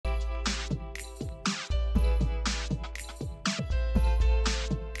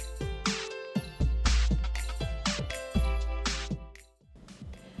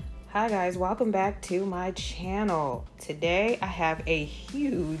Hi guys, welcome back to my channel. Today I have a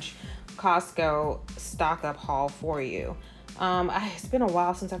huge Costco stock up haul for you. It's been a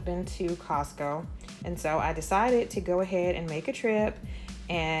while since I've been to Costco, and so I decided to go ahead and make a trip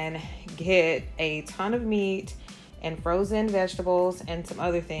and get a ton of meat and frozen vegetables and some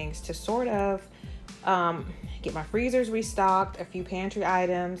other things to sort of get my freezers restocked, a few pantry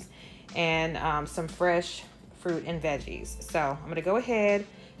items, and some fresh fruit and veggies. So I'm gonna go ahead,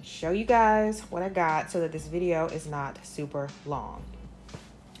 show you guys what I got so that this video is not super long.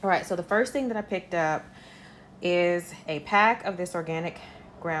 All right, so the first thing that I picked up is a pack of this organic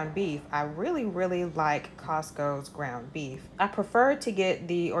ground beef. I really like Costco's ground beef. I prefer to get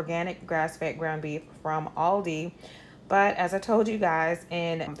the organic grass-fed ground beef from Aldi, but as I told you guys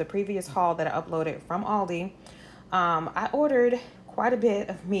in the previous haul that I uploaded from Aldi, I ordered quite a bit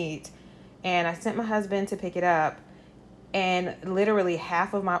of meat and I sent my husband to pick it up, and literally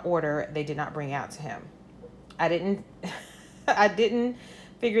half of my order they did not bring out to him. I didn't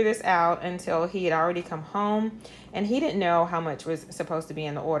figure this out until he had already come home, and he didn't know how much was supposed to be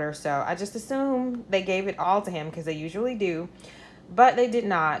in the order, so I just assumed they gave it all to him because they usually do, but they did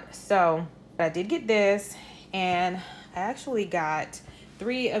not. So I did get this, and I actually got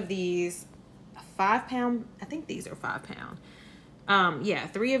 3 of these 5-pound, I think these are 5-pound. Yeah,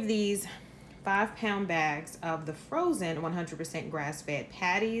 3 of these 5-pound bags of the frozen 100% grass-fed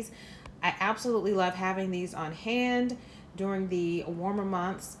patties. I absolutely love having these on hand during the warmer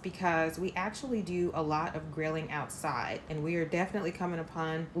months because we actually do a lot of grilling outside, and we are definitely coming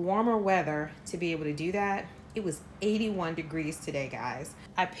upon warmer weather to be able to do that. It was 81 degrees today, guys.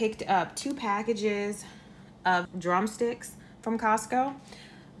 I picked up 2 packages of drumsticks from Costco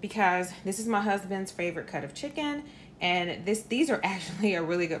because this is my husband's favorite cut of chicken, and these are actually a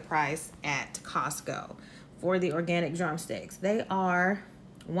really good price at Costco for the organic drumsticks. They are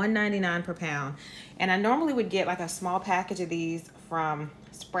 $1.99 per pound, and I normally would get like a small package of these from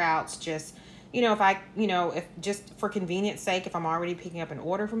Sprouts, just if just for convenience sake, if I'm already picking up an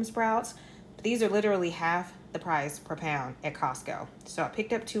order from Sprouts. But these are literally half the price per pound at Costco. So I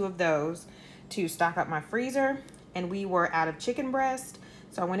picked up 2 of those to stock up my freezer, and we were out of chicken breast.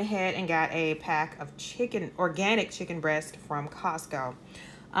 So I went ahead and got a pack of organic chicken breast from Costco.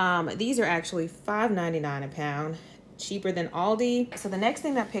 These are actually $5.99 a pound, cheaper than Aldi. So the next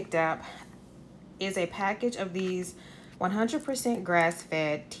thing I picked up is a package of these 100%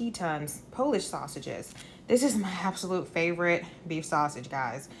 grass-fed Tetons Polish sausages. This is my absolute favorite beef sausage,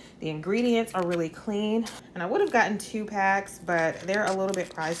 guys. The ingredients are really clean, and I would have gotten 2 packs, but they're a little bit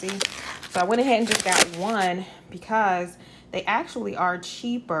pricey. So I went ahead and just got 1 because they actually are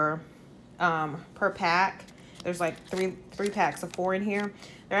cheaper per pack. There's like three packs of 4 in here.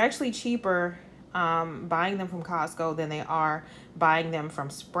 They're actually cheaper buying them from Costco than they are buying them from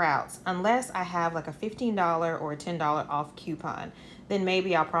Sprouts, unless I have like a $15 or a $10 off coupon. Then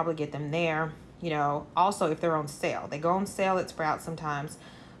maybe I'll probably get them there. Also if they're on sale. They go on sale at Sprouts sometimes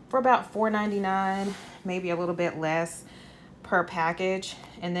for about $4.99, maybe a little bit less per package,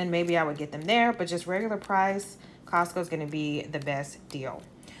 and then maybe I would get them there, but just regular price, Costco's gonna be the best deal.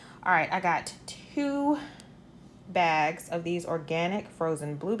 All right, I got 2 bags of these organic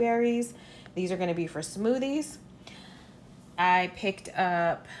frozen blueberries. These are gonna be for smoothies. I picked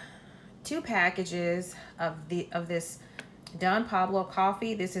up 2 packages of this Don Pablo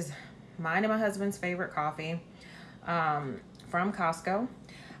coffee. This is mine and my husband's favorite coffee from Costco.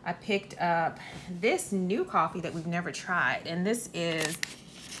 I picked up this new coffee that we've never tried, and this is,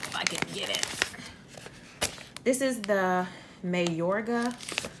 if I can get it, this is the Mayorga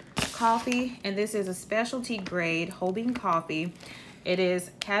coffee, and this is a specialty grade whole bean coffee. It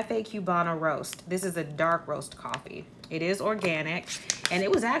is Cafe Cubano roast. This is a dark roast coffee. It is organic, and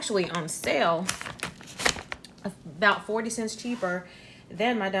it was actually on sale about 40 cents cheaper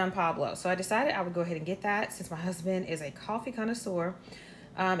than my Don Pablo. So I decided I would go ahead and get that since my husband is a coffee connoisseur,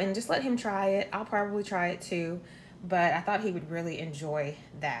 and just let him try it. I'll probably try it too, but I thought he would really enjoy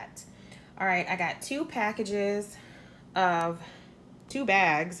that. All right, I got 2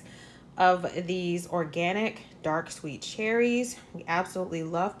 bags of these organic dark sweet cherries. We absolutely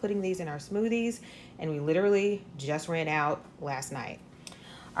love putting these in our smoothies, and we literally just ran out last night.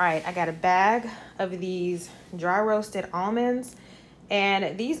 All right, I got a bag of these dry roasted almonds,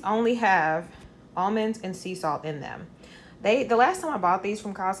 and these only have almonds and sea salt in them. The last time I bought these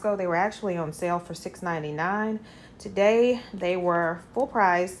from Costco, they were actually on sale for $6.99. Today they were full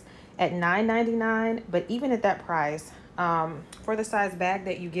price at $9.99, but even at that price, for the size bag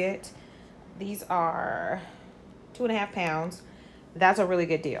that you get, these are 2.5 pounds. That's a really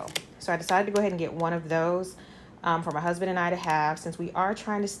good deal. So I decided to go ahead and get 1 of those. for my husband and I to have, since we are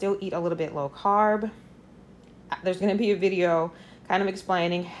trying to still eat a little bit low carb. There's going to be a video kind of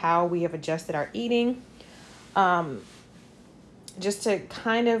explaining how we have adjusted our eating, just to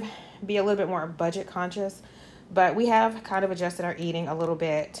kind of be a little bit more budget conscious. But we have kind of adjusted our eating a little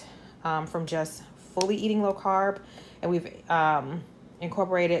bit, from just fully eating low carb, and we've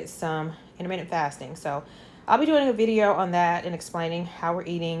incorporated some intermittent fasting. So I'll be doing a video on that and explaining how we're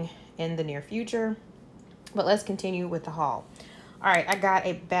eating in the near future. But let's continue with the haul. All right, I got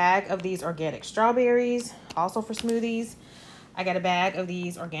a bag of these organic strawberries, also for smoothies. I got a bag of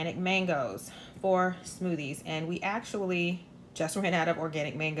these organic mangoes for smoothies, and we actually just ran out of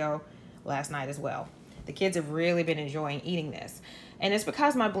organic mango last night as well. The kids have really been enjoying eating this, and it's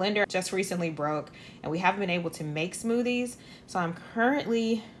because my blender just recently broke and we haven't been able to make smoothies. So I'm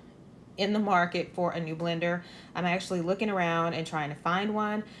currently in the market for a new blender. I'm actually looking around and trying to find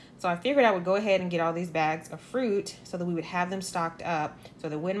one. So I figured I would go ahead and get all these bags of fruit so that we would have them stocked up, so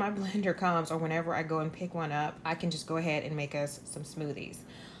that when my blender comes or whenever I go and pick one up, I can just go ahead and make us some smoothies.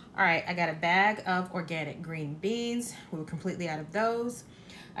 All right, I got a bag of organic green beans. We were completely out of those.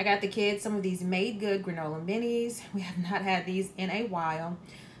 I got the kids some of these Made Good granola minis. We have not had these in a while.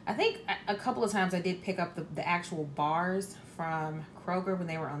 I think a couple of times I did pick up the actual bars from Kroger when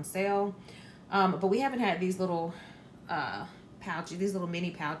they were on sale. But we haven't had these little pouches, these little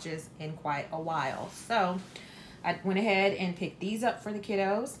mini pouches, in quite a while. So I went ahead and picked these up for the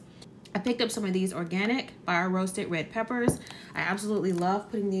kiddos. I picked up some of these organic fire roasted red peppers. I absolutely love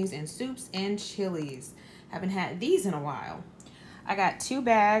putting these in soups and chilies. Haven't had these in a while. I got 2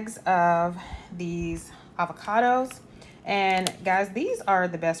 bags of these avocados, and guys, these are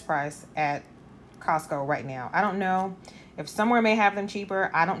the best price at Costco right now. I don't know if somewhere may have them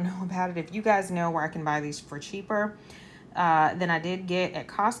cheaper. I don't know about it. If you guys know where I can buy these for cheaper than I did get at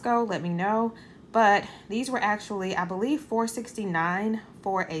Costco, let me know. But these were actually, I believe, $4.69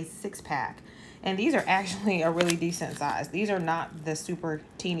 for a 6-pack. And these are actually a really decent size. These are not the super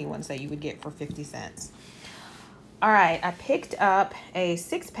teeny ones that you would get for 50 cents. All right, I picked up a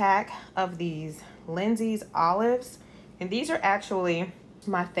 6-pack of these Lindsay's olives. And these are actually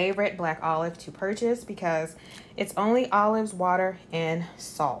my favorite black olive to purchase because it's only olives, water, and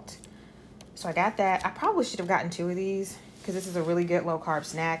salt. So I got that. I probably should have gotten 2 of these because this is a really good low carb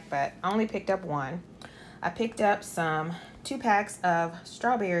snack, but I only picked up 1. I picked up some 2 packs of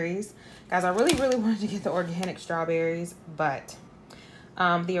strawberries. Guys, I really wanted to get the organic strawberries, but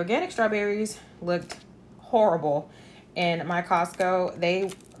the organic strawberries looked horrible in my Costco.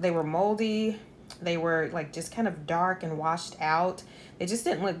 They were moldy. They were like just kind of dark and washed out. They just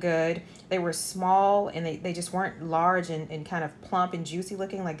didn't look good. They were small, and they just weren't large and kind of plump and juicy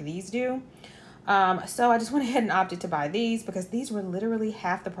looking like these do. So I just went ahead and opted to buy these because these were literally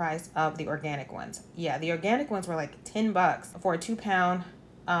half the price of the organic ones. Yeah, the organic ones were like 10 bucks for a 2-pound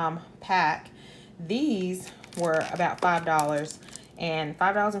pack. These were about $5 and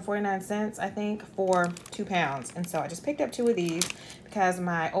 $5.49, I think, for 2 pounds. And so I just picked up 2 of these because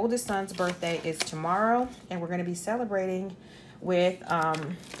my oldest son's birthday is tomorrow, and we're going to be celebrating with,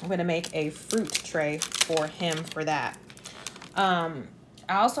 I'm going to make a fruit tray for him for that.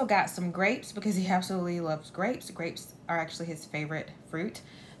 I also got some grapes because he absolutely loves grapes. Grapes are actually his favorite fruit.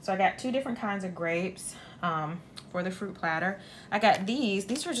 So I got 2 different kinds of grapes for the fruit platter. I got these.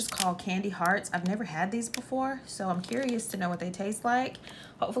 These are just called candy hearts. I've never had these before, so I'm curious to know what they taste like.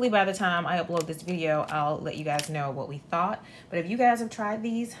 Hopefully by the time I upload this video, I'll let you guys know what we thought. But if you guys have tried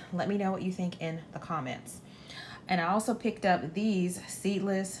these, let me know what you think in the comments. And I also picked up these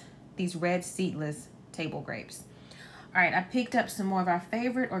red seedless table grapes. All right, I picked up some more of our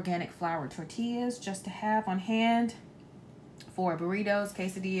favorite organic flour tortillas just to have on hand for burritos,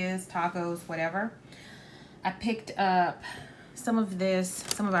 quesadillas, tacos, whatever. I picked up some of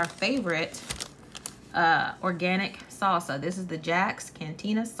our favorite organic salsa. This is the Jack's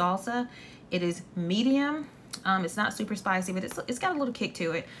Cantina salsa. It is medium. It's not super spicy, but it's got a little kick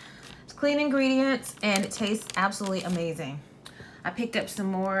to it. It's clean ingredients, and it tastes absolutely amazing. I picked up some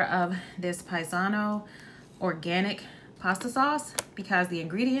more of this Paisano organic pasta sauce because the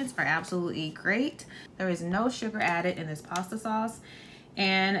ingredients are absolutely great. There is no sugar added in this pasta sauce,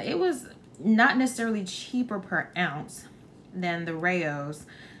 and it was not necessarily cheaper per ounce than the Rayo's,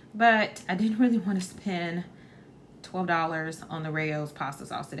 but I didn't really want to spend $12 on the Rayo's pasta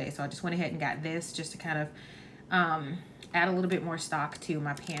sauce today, so I just went ahead and got this just to kind of add a little bit more stock to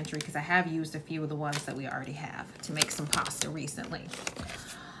my pantry because I have used a few of the ones that we already have to make some pasta recently.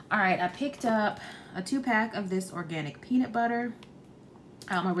 All right, I picked up a 2-pack of this organic peanut butter.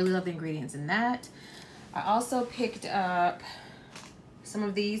 I really love the ingredients in that. I also picked up some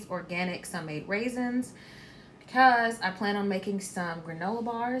of these organic sun-made raisins because I plan on making some granola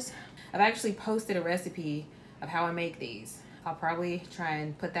bars. I've actually posted a recipe of how I make these. I'll probably try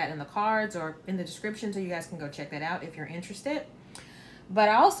and put that in the cards or in the description so you guys can go check that out if you're interested. But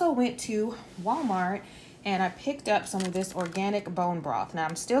I also went to Walmart and I picked up some of this organic bone broth. Now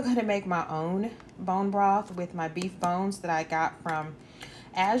I'm still gonna make my own bone broth with my beef bones that I got from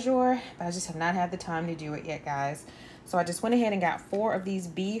Azure, but I just have not had the time to do it yet, guys. So I just went ahead and got 4 of these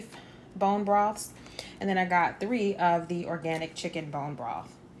beef bone broths, and then I got 3 of the organic chicken bone broth.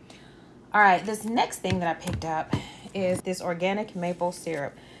 All right, this next thing that I picked up is this organic maple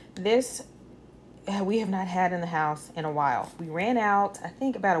syrup. This we have not had in the house in a while. We ran out, I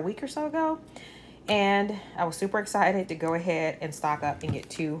think, about a week or so ago, and I was super excited to go ahead and stock up and get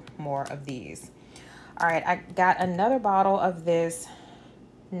 2 more of these. All right, I got another bottle of this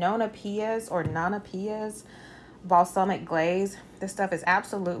Nona Pia's balsamic glaze. This stuff is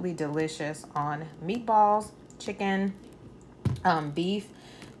absolutely delicious on meatballs, chicken, beef,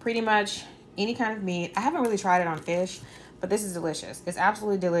 pretty much any kind of meat. I haven't really tried it on fish, but this is delicious. It's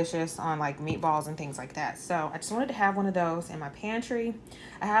absolutely delicious on like meatballs and things like that. So I just wanted to have one of those in my pantry.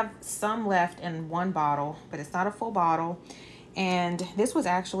 I have some left in 1 bottle, but it's not a full bottle. And this was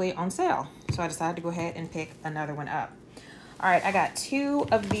actually on sale. So I decided to go ahead and pick another one up. All right, I got 2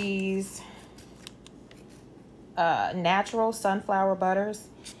 of these natural sunflower butters.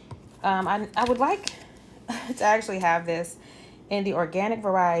 I would like to actually have this in the organic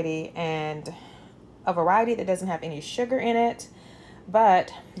variety and a variety that doesn't have any sugar in it,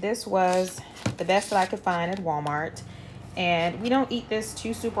 but this was the best that I could find at Walmart, and we don't eat this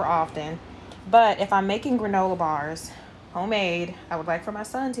too super often, but if I'm making granola bars homemade, I would like for my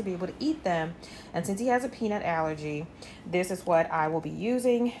son to be able to eat them, and since he has a peanut allergy, this is what I will be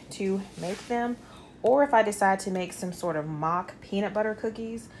using to make them. Or if I decide to make some sort of mock peanut butter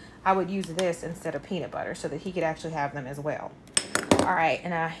cookies, I would use this instead of peanut butter so that he could actually have them as well. All right,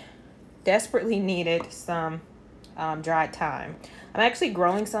 and I desperately needed some dried thyme. I'm actually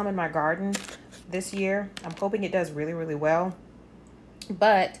growing some in my garden this year. I'm hoping it does really, really well.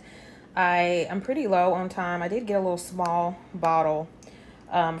 But I'm pretty low on thyme. I did get a little small bottle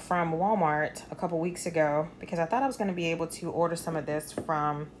from Walmart a couple weeks ago because I thought I was going to be able to order some of this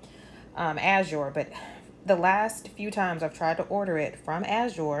from Azure, but the last few times I've tried to order it from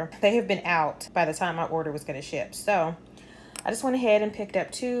Azure, they have been out by the time my order was going to ship. So I just went ahead and picked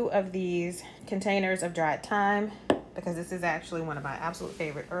up 2 of these containers of dried thyme because this is actually one of my absolute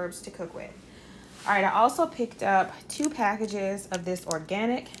favorite herbs to cook with. All right, I also picked up 2 packages of this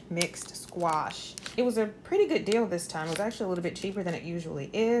organic mixed squash. It was a pretty good deal this time. It was actually a little bit cheaper than it usually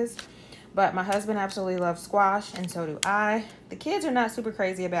is, but my husband absolutely loves squash and so do I. The kids are not super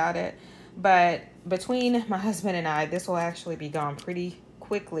crazy about it, but between my husband and I, this will actually be gone pretty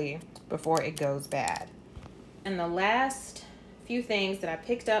quickly before it goes bad. And the last few things that I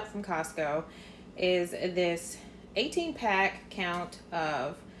picked up from Costco is this 18-pack count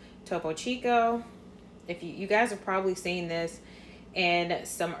of Topo Chico. If you guys have probably seen this in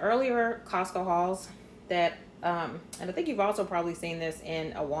some earlier Costco hauls that and I think you've also probably seen this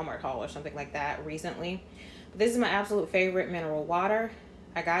in a Walmart haul or something like that recently. But this is my absolute favorite mineral water.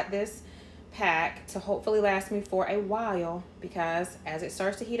 I got this pack to hopefully last me for a while because as it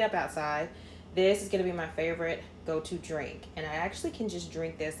starts to heat up outside, this is going to be my favorite go-to drink. And I actually can just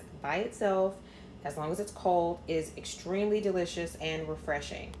drink this by itself as long as it's cold. It is extremely delicious and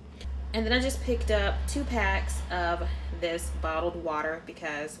refreshing. And then I just picked up 2 packs of this bottled water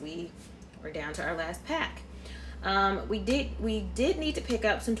because we were down to our last pack. We did need to pick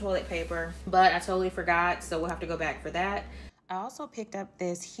up some toilet paper, but I totally forgot, so we'll have to go back for that. I also picked up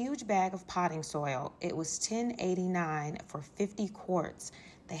this huge bag of potting soil. It was $10.89 for 50 quarts.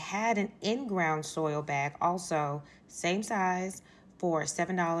 They had an in-ground soil bag also, same size, for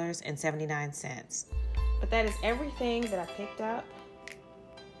 $7.79. But that is everything that I picked up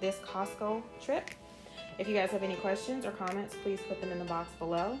this Costco trip. If you guys have any questions or comments, please put them in the box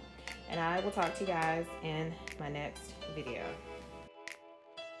below. And I will talk to you guys in my next video.